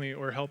family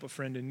or help a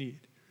friend in need.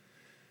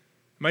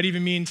 It might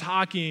even mean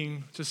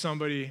talking to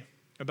somebody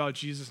about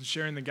Jesus and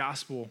sharing the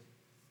gospel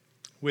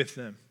with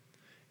them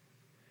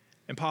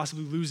and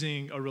possibly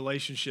losing a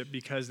relationship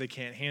because they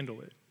can't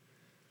handle it.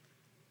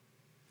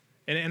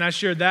 And I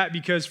shared that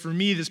because for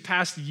me, this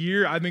past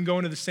year, I've been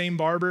going to the same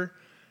barber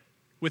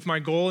with my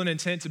goal and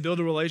intent to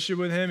build a relationship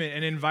with him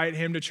and invite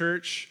him to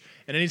church.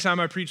 And anytime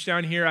I preach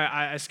down here,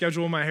 I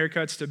schedule my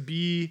haircuts to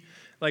be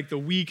like the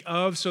week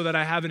of so that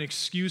I have an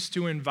excuse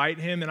to invite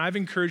him. And I've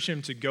encouraged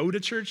him to go to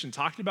church and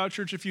talked about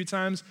church a few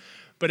times.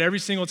 But every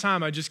single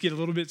time, I just get a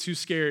little bit too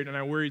scared and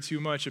I worry too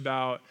much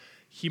about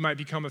he might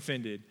become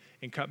offended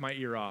and cut my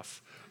ear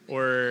off.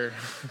 Or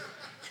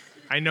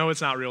I know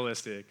it's not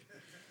realistic.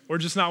 Or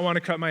just not want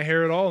to cut my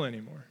hair at all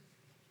anymore.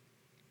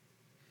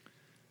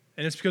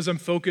 And it's because I'm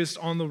focused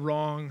on the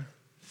wrong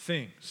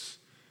things.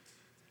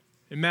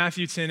 In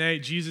Matthew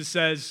 10:8, Jesus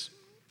says,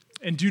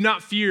 and do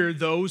not fear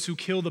those who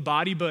kill the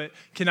body but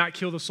cannot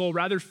kill the soul.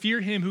 Rather, fear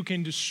him who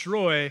can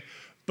destroy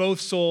both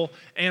soul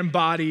and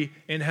body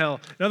in hell.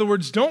 In other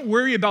words, don't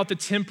worry about the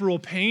temporal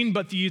pain,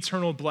 but the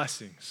eternal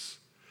blessings.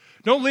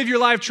 Don't live your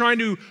life trying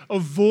to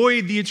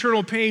avoid the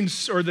eternal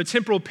pains or the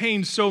temporal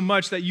pain so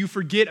much that you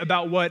forget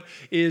about what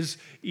is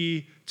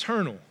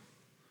eternal,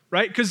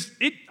 right? Because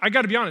I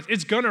got to be honest,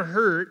 it's going to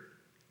hurt.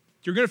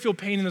 You're going to feel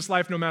pain in this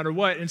life no matter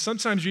what. And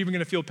sometimes you're even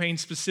going to feel pain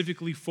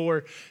specifically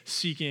for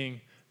seeking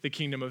the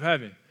kingdom of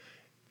heaven.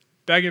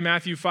 Back in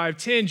Matthew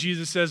 5:10,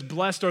 Jesus says,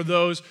 blessed are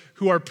those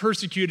who are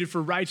persecuted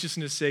for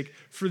righteousness' sake,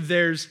 for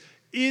theirs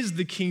is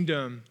the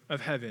kingdom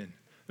of heaven.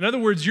 In other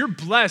words, you're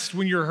blessed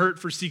when you're hurt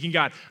for seeking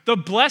God. The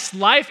blessed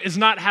life is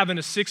not having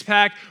a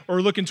six-pack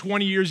or looking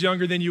 20 years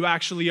younger than you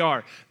actually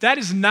are. That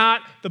is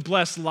not the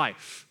blessed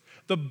life.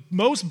 The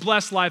most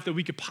blessed life that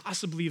we could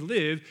possibly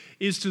live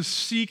is to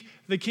seek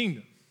the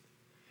kingdom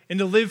and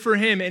to live for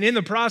him, and in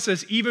the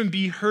process, even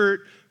be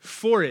hurt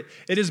for it.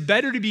 It is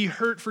better to be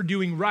hurt for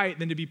doing right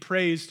than to be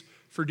praised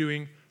for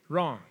doing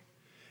wrong.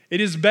 It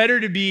is better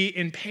to be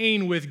in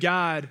pain with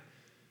God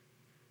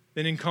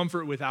than in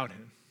comfort without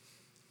him.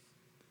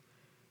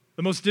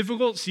 The most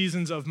difficult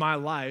seasons of my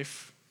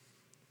life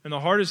and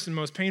the hardest and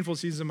most painful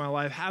seasons of my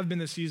life have been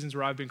the seasons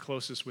where I've been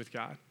closest with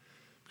God.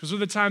 Because they're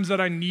the times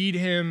that I need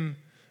him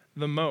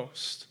the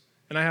most,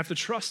 and I have to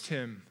trust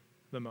him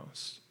the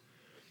most.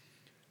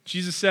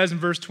 Jesus says in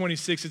verse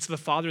 26, it's the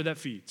Father that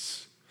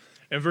feeds.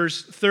 In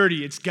verse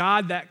 30, it's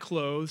God that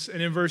clothes.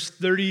 And in verse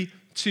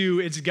 32,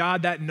 it's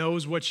God that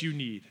knows what you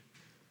need.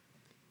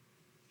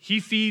 He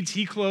feeds,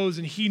 he clothes,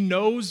 and he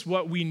knows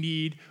what we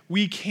need.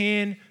 We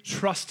can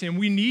trust him.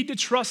 We need to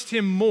trust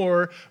him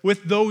more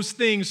with those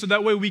things so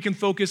that way we can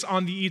focus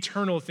on the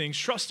eternal things.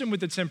 Trust him with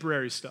the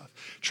temporary stuff.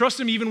 Trust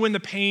him even when the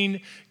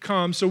pain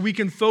comes so we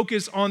can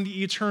focus on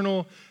the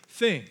eternal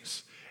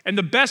things. And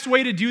the best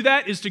way to do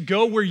that is to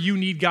go where you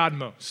need God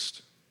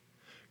most.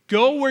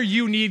 Go where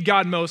you need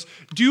God most.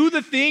 Do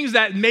the things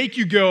that make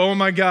you go, oh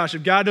my gosh,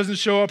 if God doesn't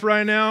show up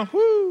right now,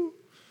 whoo.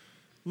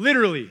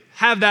 Literally,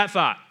 have that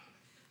thought.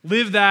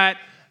 Live that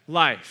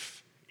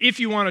life if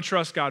you want to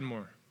trust God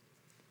more.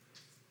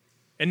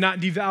 and not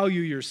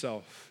devalue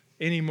yourself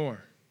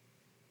anymore.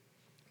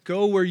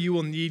 Go where you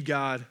will need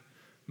God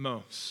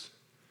most.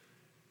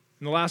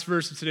 In the last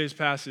verse of today's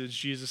passage,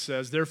 Jesus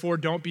says, therefore,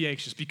 don't be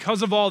anxious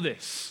because of all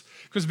this.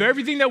 Because of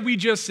everything that we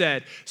just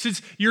said,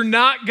 since you're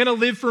not going to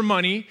live for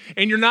money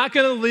and you're not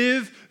going to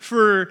live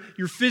for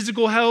your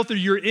physical health or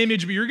your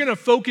image, but you're going to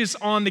focus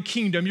on the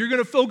kingdom. You're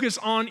going to focus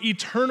on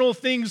eternal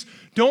things.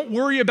 Don't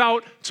worry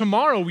about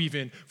tomorrow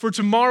even, for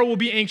tomorrow will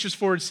be anxious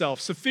for itself.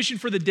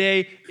 Sufficient for the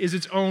day is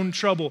its own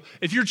trouble.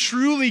 If you're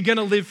truly going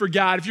to live for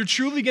God, if you're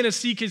truly going to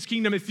seek his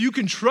kingdom, if you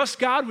can trust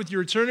God with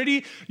your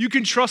eternity, you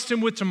can trust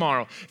him with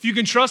tomorrow. If you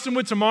can trust him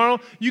with tomorrow,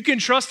 you can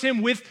trust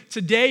him with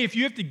today. If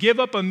you have to give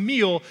up a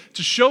meal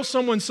to show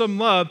someone some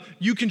love,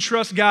 you can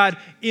trust God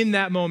in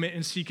that moment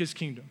and seek his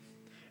kingdom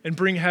and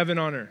bring heaven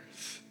on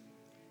earth.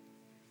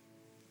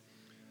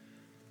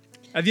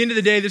 At the end of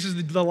the day, this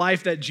is the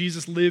life that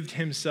Jesus lived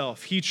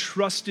himself. He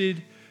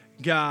trusted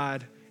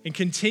God and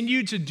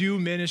continued to do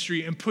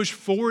ministry and push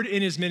forward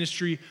in his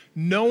ministry,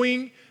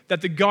 knowing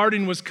that the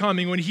garden was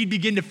coming when he'd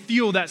begin to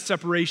feel that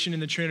separation in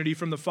the Trinity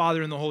from the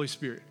Father and the Holy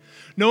Spirit.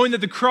 Knowing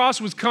that the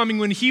cross was coming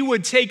when he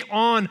would take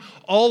on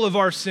all of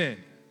our sin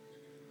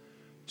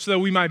so that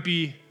we might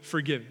be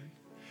forgiven.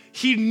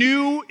 He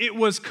knew it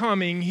was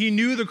coming. He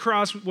knew the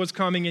cross was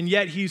coming, and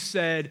yet he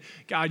said,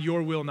 God,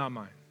 your will, not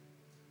mine.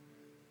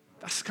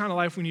 That's the kind of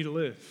life we need to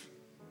live,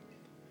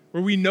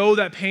 where we know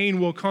that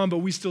pain will come, but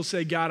we still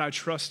say, God, I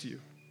trust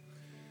you.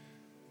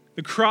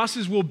 The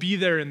crosses will be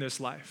there in this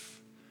life.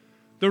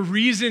 The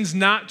reasons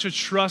not to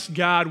trust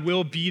God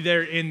will be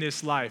there in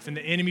this life, and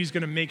the enemy's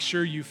going to make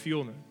sure you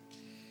feel them.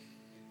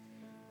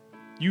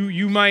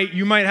 You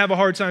might have a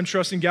hard time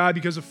trusting God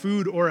because of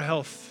food or a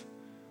health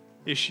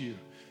issue.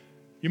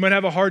 You might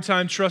have a hard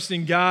time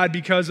trusting God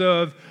because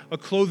of a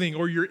clothing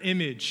or your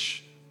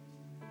image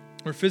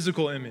or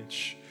physical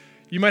image.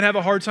 You might have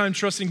a hard time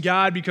trusting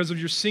God because of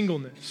your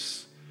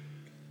singleness,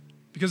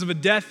 because of a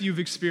death you've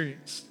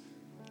experienced.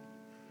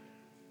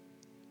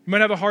 You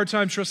might have a hard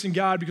time trusting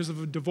God because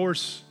of a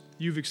divorce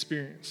you've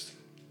experienced.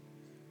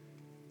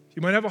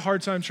 You might have a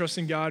hard time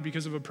trusting God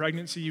because of a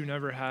pregnancy you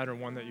never had or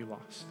one that you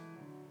lost.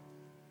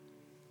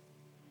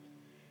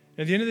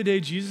 At the end of the day,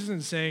 Jesus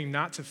isn't saying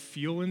not to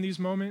feel in these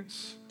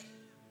moments,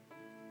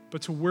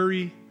 but to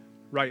worry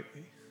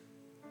rightly.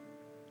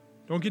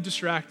 Don't get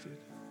distracted.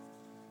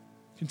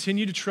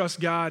 Continue to trust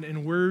God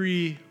and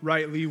worry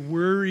rightly.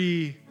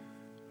 Worry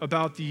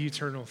about the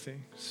eternal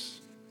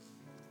things.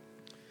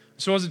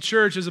 So as a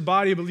church, as a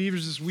body of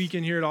believers this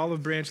weekend here at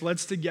Olive Branch,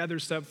 let's together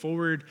step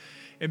forward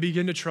and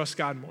begin to trust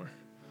God more.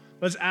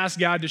 Let's ask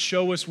God to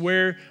show us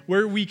where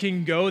we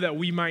can go that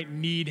we might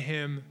need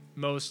him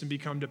most and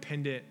become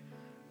dependent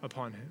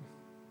upon him.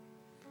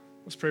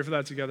 Let's pray for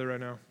that together right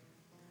now.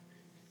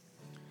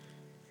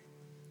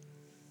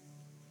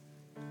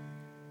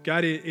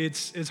 God,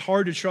 it's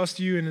hard to trust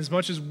you, and as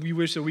much as we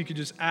wish that we could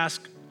just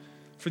ask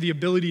for the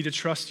ability to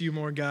trust you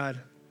more, God,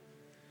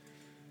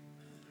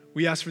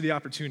 we ask for the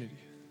opportunity.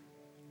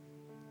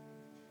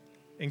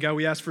 And God,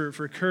 we ask for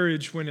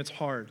courage when it's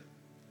hard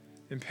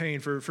and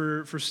pain,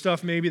 for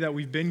stuff maybe that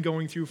we've been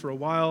going through for a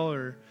while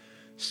or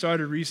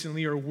started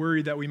recently or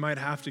worried that we might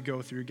have to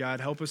go through.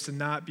 God, help us to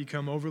not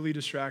become overly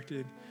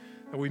distracted,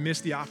 that we miss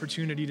the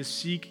opportunity to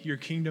seek your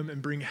kingdom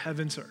and bring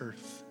heaven to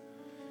earth.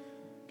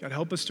 God,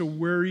 help us to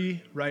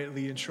worry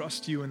rightly and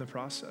trust you in the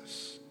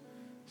process.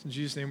 It's in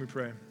Jesus' name we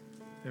pray.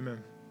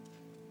 Amen.